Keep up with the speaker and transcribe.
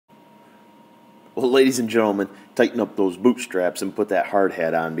Well, ladies and gentlemen, tighten up those bootstraps and put that hard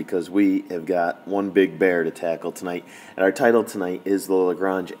hat on because we have got one big bear to tackle tonight. And our title tonight is the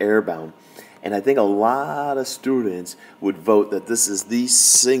Lagrange airbound. And I think a lot of students would vote that this is the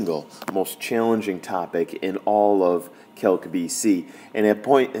single most challenging topic in all of Calc BC. And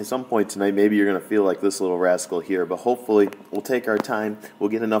at some point tonight, maybe you're going to feel like this little rascal here, but hopefully we'll take our time, we'll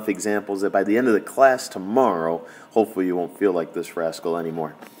get enough examples that by the end of the class tomorrow, hopefully you won't feel like this rascal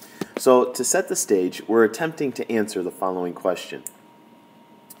anymore. So to set the stage, we're attempting to answer the following question.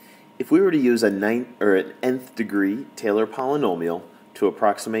 If we were to use an nth degree Taylor polynomial to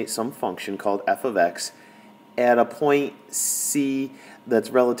approximate some function called f of x at a point C that's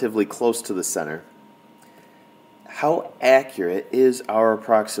relatively close to the center, how accurate is our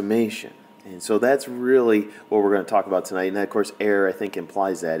approximation? And so that's really what we're going to talk about tonight. And that, of course, error, I think,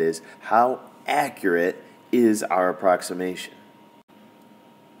 implies that is how accurate is our approximation?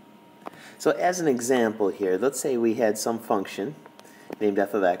 So as an example here, let's say we had some function named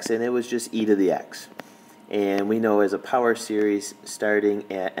f of x, and it was just e to the x. And we know as a power series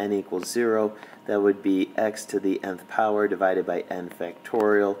starting at n equals 0, that would be x to the nth power divided by n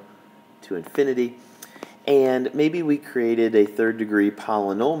factorial to infinity. And maybe we created a third degree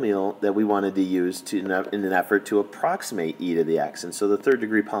polynomial that we wanted to use in an effort to approximate e to the x. And so the third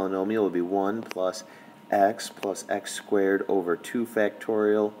degree polynomial would be 1 plus x squared over 2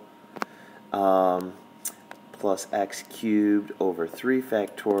 factorial plus x cubed over 3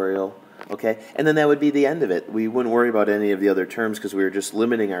 factorial. Okay, and then that would be the end of it. We wouldn't worry about any of the other terms because we were just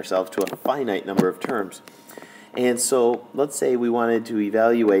limiting ourselves to a finite number of terms. And so let's say we wanted to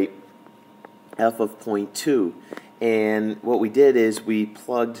evaluate f of 0.2, and what we did is we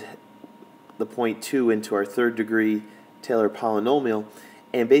plugged the 0.2 into our third degree Taylor polynomial,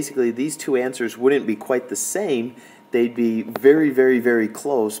 and basically these two answers wouldn't be quite the same. They'd be very, very, very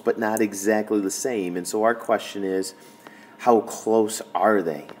close, but not exactly the same. And so our question is, how close are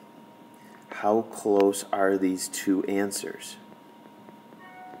they? How close are these two answers?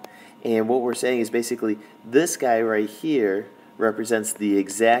 And what we're saying is basically this guy right here represents the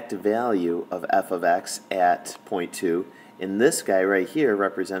exact value of f of x at 0.2, and this guy right here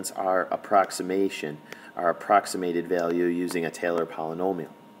represents our approximation, our approximated value using a Taylor polynomial.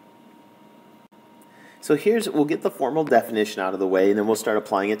 So we'll get the formal definition out of the way, and then we'll start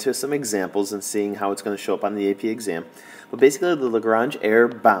applying it to some examples and seeing how it's going to show up on the AP exam. But basically the Lagrange error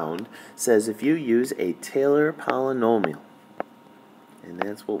bound says if you use a Taylor polynomial, and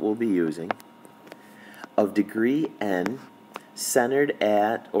that's what we'll be using, of degree n, centered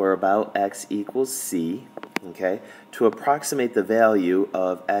at or about x equals c, okay, to approximate the value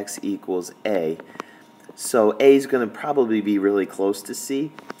of x equals a. So a is going to probably be really close to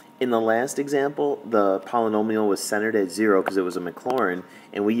c. In the last example, the polynomial was centered at 0 because it was a Maclaurin,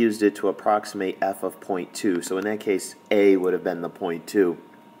 and we used it to approximate f of 0.2. So in that case, a would have been the 0.2.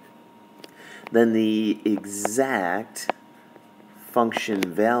 Then the exact function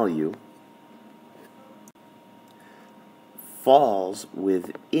value falls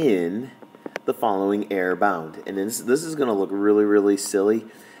within the following error bound. And this is going to look really, really silly,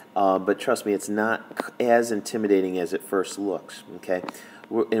 but trust me, it's not as intimidating as it first looks. Okay,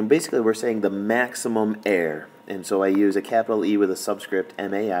 and basically we're saying the maximum error, and so I use a capital E with a subscript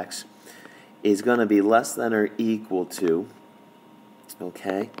max, is going to be less than or equal to,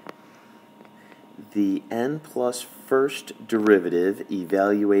 okay, the n plus first derivative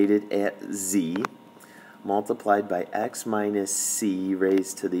evaluated at z multiplied by x minus c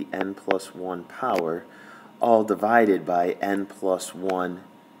raised to the n plus 1 power, all divided by n plus 1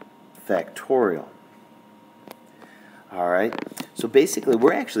 factorial. Alright, so basically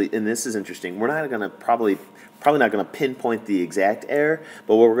we're actually, and this is interesting, we're not going to probably not going to pinpoint the exact error,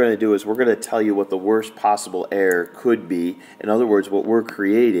 but what we're going to do is we're going to tell you what the worst possible error could be. In other words, what we're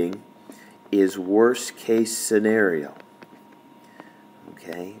creating is worst case scenario.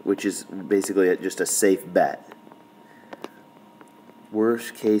 Okay, which is basically just a safe bet.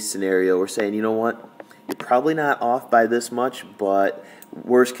 Worst case scenario, we're saying, you know what, you're probably not off by this much, but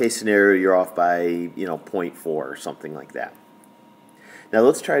worst case scenario, you're off by, 0.4 or something like that. Now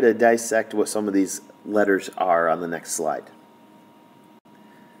let's try to dissect what some of these letters are on the next slide.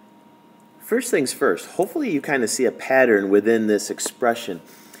 First things first, hopefully you kind of see a pattern within this expression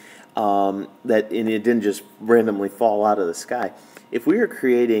and it didn't just randomly fall out of the sky. If we were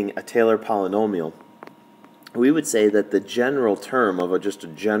creating a Taylor polynomial, we would say that the general term of just a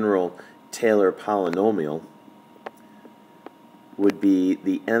general Taylor polynomial would be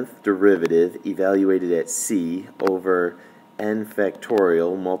the nth derivative evaluated at c over n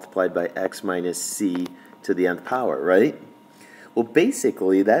factorial multiplied by x minus c to the nth power, right? Well,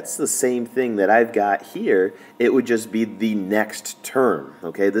 basically, that's the same thing that I've got here. It would just be the next term,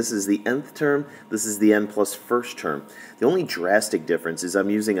 okay? This is the nth term. This is the n plus first term. The only drastic difference is I'm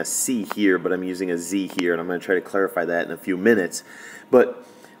using a c here, but I'm using a z here, and I'm going to try to clarify that in a few minutes. But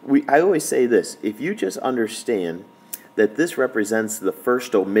I always say this. If you just understand that this represents the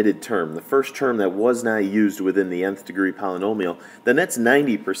first omitted term, the first term that was not used within the nth degree polynomial, then that's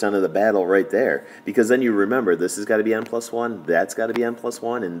 90% of the battle right there. Because then you remember this has got to be n plus 1, that's got to be n plus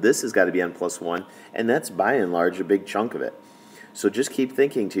 1, and this has got to be n plus 1, and that's by and large a big chunk of it. So just keep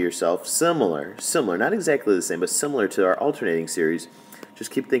thinking to yourself, similar, not exactly the same, but similar to our alternating series,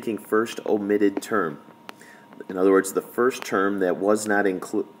 just keep thinking first omitted term. In other words, the first term that was not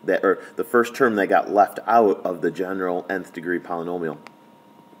or the first term that got left out of the general nth degree polynomial.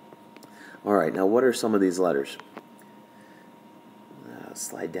 All right, now what are some of these letters?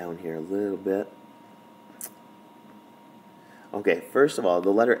 Slide down here a little bit. Okay, first of all, the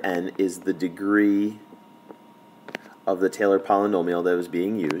letter n is the degree of the Taylor polynomial that was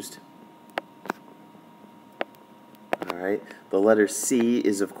being used. All right, the letter c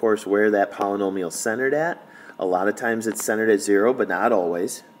is, of course, where that polynomial is centered at. A lot of times it's centered at 0, but not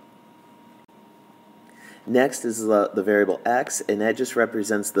always. Next is the variable x, and that just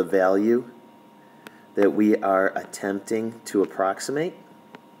represents the value that we are attempting to approximate.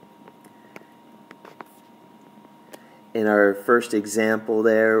 In our first example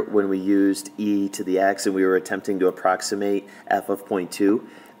there, when we used e to the x and we were attempting to approximate f of 0.2,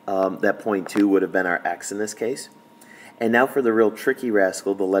 that 0.2 would have been our x in this case. And now for the real tricky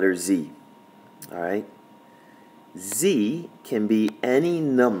rascal, the letter z. All right? Z can be any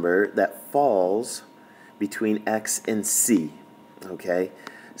number that falls between x and c, okay?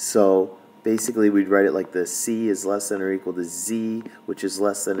 So basically we'd write it like this: c is less than or equal to z, which is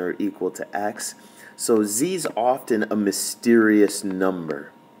less than or equal to x. So z is often a mysterious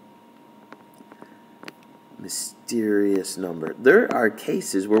number. Mysterious number. There are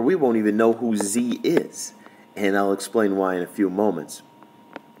cases where we won't even know who z is, and I'll explain why in a few moments.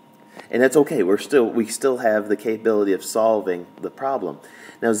 And that's okay. We still have the capability of solving the problem.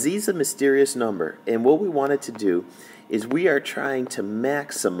 Now, z is a mysterious number, and what we want it to do is we are trying to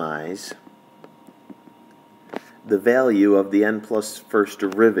maximize the value of the n plus first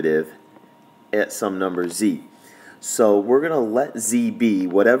derivative at some number z. So we're going to let z be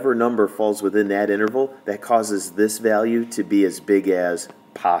whatever number falls within that interval that causes this value to be as big as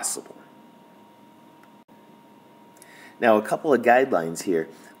possible. Now, a couple of guidelines here.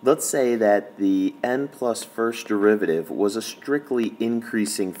 Let's say that the n plus first derivative was a strictly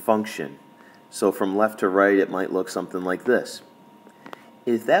increasing function. So from left to right, it might look something like this.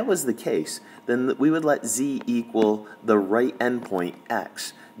 If that was the case, then we would let z equal the right endpoint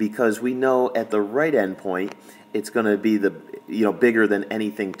x, because we know at the right endpoint it's going to be bigger than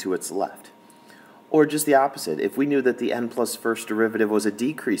anything to its left. Or just the opposite. If we knew that the n plus first derivative was a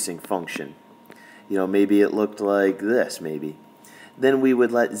decreasing function, maybe it looked like this, maybe. Then we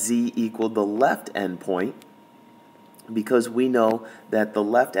would let z equal the left endpoint, because we know that the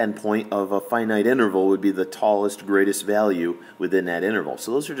left endpoint of a finite interval would be the tallest, greatest value within that interval.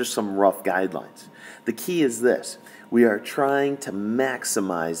 So those are just some rough guidelines. The key is this. We are trying to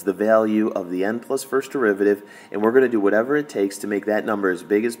maximize the value of the n plus first derivative, and we're going to do whatever it takes to make that number as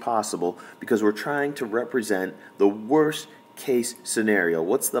big as possible, because we're trying to represent the worst case scenario.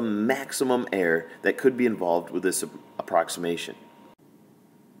 What's the maximum error that could be involved with this approximation?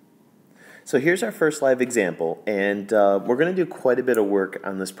 So here's our first live example, and we're going to do quite a bit of work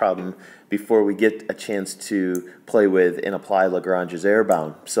on this problem before we get a chance to play with and apply Lagrange's error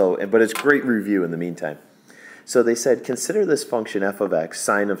bound. But it's great review in the meantime. So they said, consider this function f of x,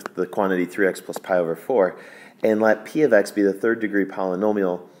 sine of the quantity 3x plus pi over 4, and let p of x be the third degree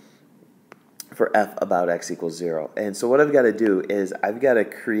polynomial for f about x equals 0. And so what I've got to do is I've got to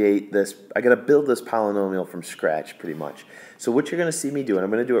create this, I've got to build this polynomial from scratch pretty much. So what you're going to see me do, and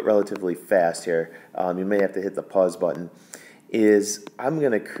I'm going to do it relatively fast here, you may have to hit the pause button, is I'm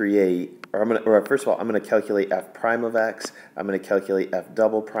going to create, first of all, I'm going to calculate f prime of x, I'm going to calculate f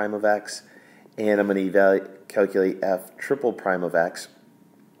double prime of x, and I'm going to calculate f triple prime of x.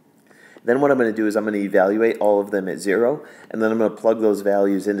 Then what I'm going to do is I'm going to evaluate all of them at 0, and then I'm going to plug those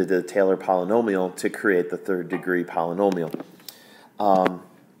values into the Taylor polynomial to create the third degree polynomial.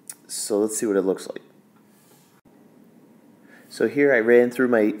 So let's see what it looks like. So here I ran through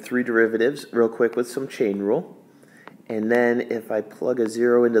my 3 derivatives real quick with some chain rule. And then if I plug a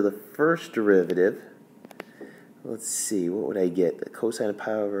 0 into the first derivative, let's see, what would I get? The cosine of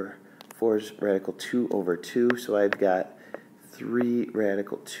pi over 4 is radical 2 over 2, so I've got 3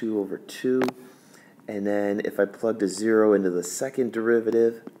 radical 2 over 2. And then if I plugged a 0 into the second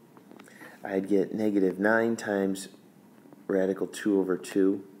derivative, I'd get negative 9 times radical 2 over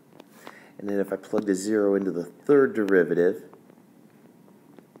 2. And then if I plugged a 0 into the third derivative,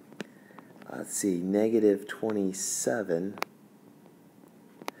 let's see, negative 27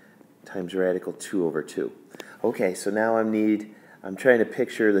 times radical 2 over 2. Okay, so now I'm trying to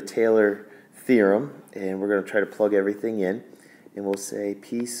picture the Taylor theorem, and we're going to try to plug everything in. And we'll say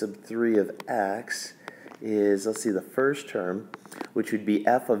p sub 3 of x is, let's see, the first term, which would be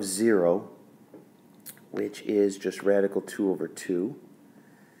f of 0, which is just radical 2 over 2.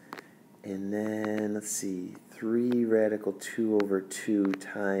 And then, let's see, 3 radical 2 over 2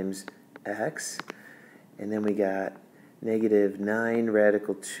 times x. And then we got negative 9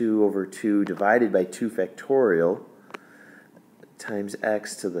 radical 2 over 2 divided by 2 factorial times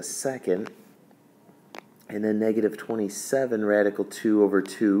x to the second. And then negative 27 radical 2 over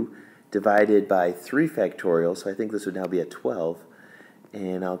 2 divided by 3 factorial. So I think this would now be a 12.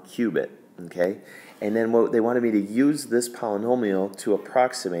 And I'll cube it. Okay? And then what they wanted me to use this polynomial to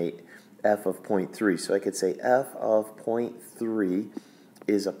approximate f of 0.3. So I could say f of 0.3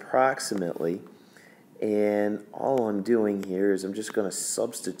 is approximately, and all I'm doing here is I'm just going to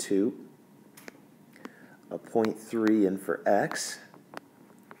substitute a 0.3 in for x,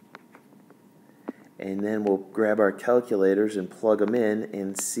 and then we'll grab our calculators and plug them in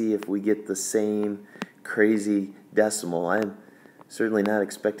and see if we get the same crazy decimal. I'm certainly not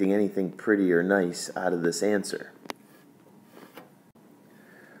expecting anything pretty or nice out of this answer.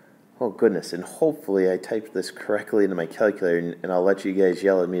 Oh goodness, and hopefully I typed this correctly into my calculator, and I'll let you guys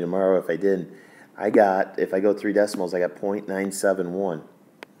yell at me tomorrow if I didn't. If I go 3 decimals, I got 0.971.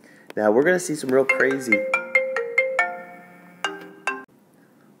 Now we're going to see some real crazy...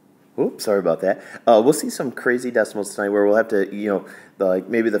 Oops, sorry about that. We'll see some crazy decimals tonight where we'll have to,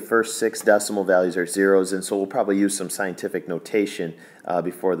 maybe the first 6 decimal values are zeros, and so we'll probably use some scientific notation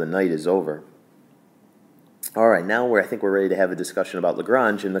before the night is over. All right, now I think we're ready to have a discussion about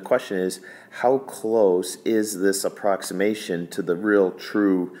Lagrange, and the question is, how close is this approximation to the real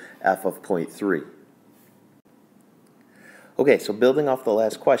true f of 0.3? Okay, so building off the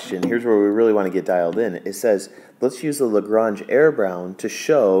last question, here's where we really want to get dialed in. It says, let's use the Lagrange error bound to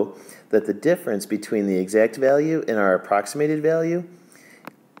show that the difference between the exact value and our approximated value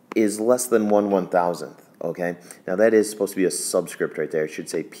is less than 1/1000th. Okay, now that is supposed to be a subscript right there. It should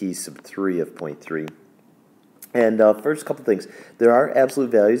say p sub 3 of 0.3. And first couple things, there are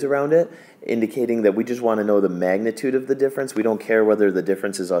absolute values around it, indicating that we just want to know the magnitude of the difference. We don't care whether the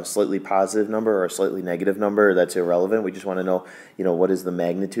difference is a slightly positive number or a slightly negative number. That's irrelevant. We just want to know, what is the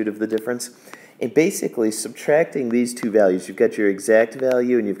magnitude of the difference. And basically, subtracting these two values, you've got your exact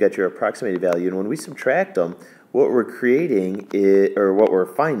value and you've got your approximated value. And when we subtract them, what we're creating what we're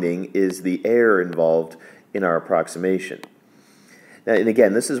finding is the error involved in our approximation. Now, and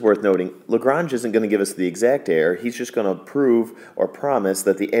again, this is worth noting, Lagrange isn't going to give us the exact error. He's just going to prove or promise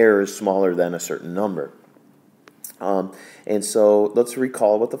that the error is smaller than a certain number. And so let's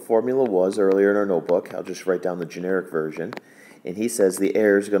recall what the formula was earlier in our notebook. I'll just write down the generic version. And he says the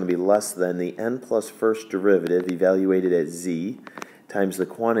error is going to be less than the n plus first derivative evaluated at z times the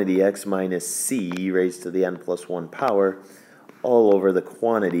quantity x minus c raised to the n plus 1 power all over the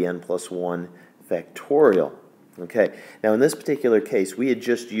quantity n plus 1 factorial. Okay, now in this particular case, we had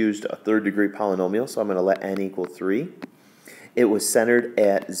just used a third degree polynomial, so I'm going to let n equal 3. It was centered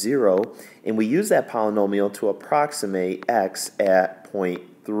at 0, and we use that polynomial to approximate x at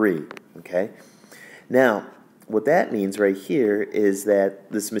 0.3. Okay, now what that means right here is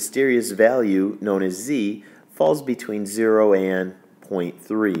that this mysterious value known as z falls between 0 and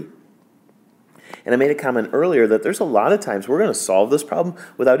 0.3. And I made a comment earlier that there's a lot of times we're going to solve this problem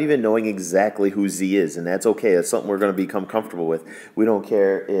without even knowing exactly who z is, and that's okay. That's something we're going to become comfortable with. We don't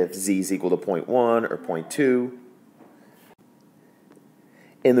care if z is equal to 0.1 or 0.2.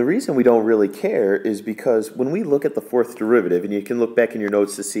 And the reason we don't really care is because when we look at the fourth derivative, and you can look back in your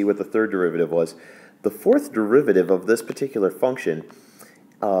notes to see what the third derivative was, the fourth derivative of this particular function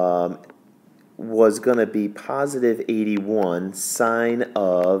was going to be positive 81 sine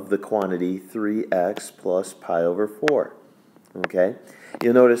of the quantity 3x plus pi over 4. Okay?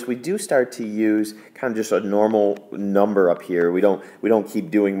 You'll notice we do start to use kind of just a normal number up here. We don't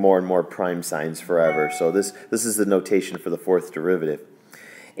keep doing more and more prime signs forever. So this is the notation for the fourth derivative.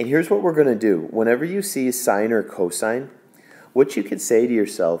 And here's what we're going to do. Whenever you see sine or cosine, what you could say to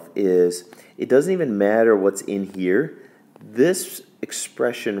yourself is, it doesn't even matter what's in here. This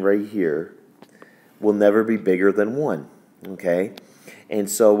expression right here will never be bigger than 1, okay? And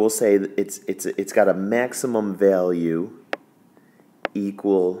so we'll say that it's got a maximum value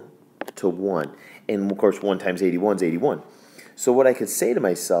equal to 1. And of course 1 times 81 is 81. So what I could say to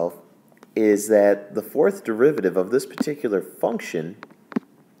myself is that the fourth derivative of this particular function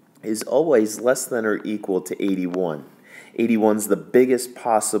is always less than or equal to 81. 81 is the biggest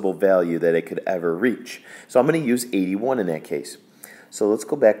possible value that it could ever reach. So I'm going to use 81 in that case. So let's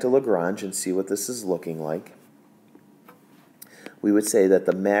go back to Lagrange and see what this is looking like. We would say that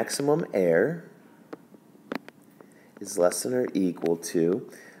the maximum error is less than or equal to,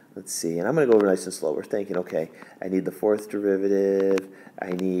 let's see, and I'm going to go over nice and slow. We're thinking, okay, I need the fourth derivative.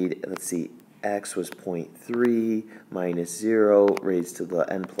 I need, let's see, x was 0.3 minus 0 raised to the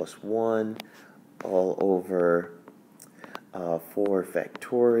n plus 1 all over 4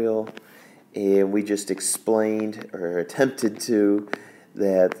 factorial. And we just explained, or attempted to,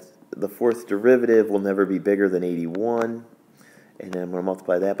 that the fourth derivative will never be bigger than 81. And then I'm going to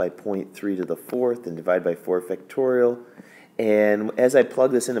multiply that by 0.3 to the fourth and divide by 4 factorial. And as I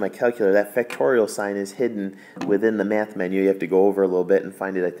plug this into my calculator, that factorial sign is hidden within the math menu. You have to go over a little bit and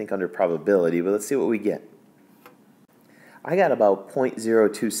find it, I think, under probability. But let's see what we get. I got about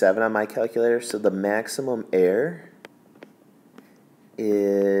 0.027 on my calculator, so the maximum error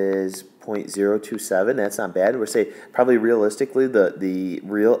is 0.027. That's not bad. We're saying probably realistically the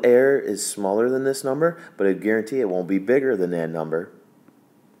real error is smaller than this number, but I guarantee it won't be bigger than that number.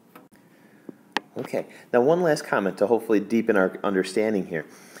 Okay, now one last comment to hopefully deepen our understanding here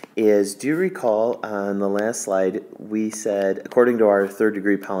is, do you recall on the last slide we said, according to our third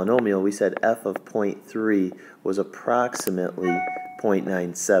degree polynomial, we said f of 0.3 was approximately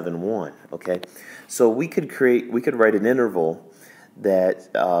 0.971, okay? So we could write an interval that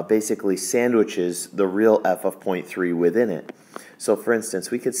basically sandwiches the real f of 0.3 within it. So for instance,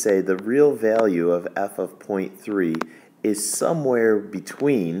 we could say the real value of f of 0.3 is somewhere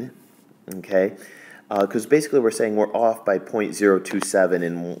between, okay, because basically we're saying we're off by 0.027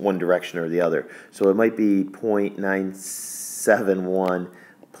 in one direction or the other. So it might be 0.971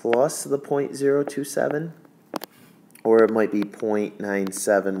 plus the 0.027, or it might be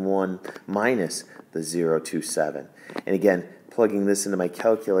 0.971 minus the 0.27. And again, plugging this into my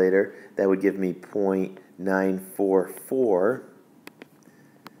calculator, that would give me 0.944.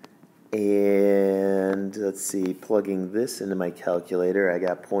 And let's see, plugging this into my calculator, I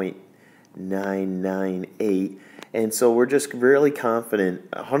got 0.998. And so we're just really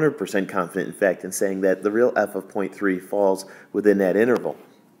confident, 100% confident in fact, in saying that the real f of 0.3 falls within that interval.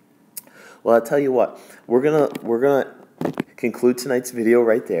 Well, I'll tell you what, we're gonna conclude tonight's video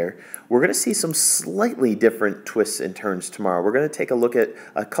right there. We're going to see some slightly different twists and turns tomorrow. We're going to take a look at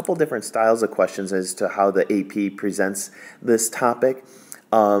a couple different styles of questions as to how the AP presents this topic.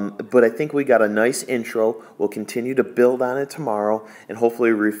 But I think we got a nice intro. We'll continue to build on it tomorrow and hopefully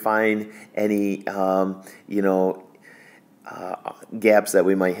refine any gaps that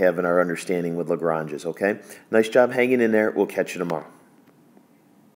we might have in our understanding with Lagrange's. Okay? Nice job hanging in there. We'll catch you tomorrow.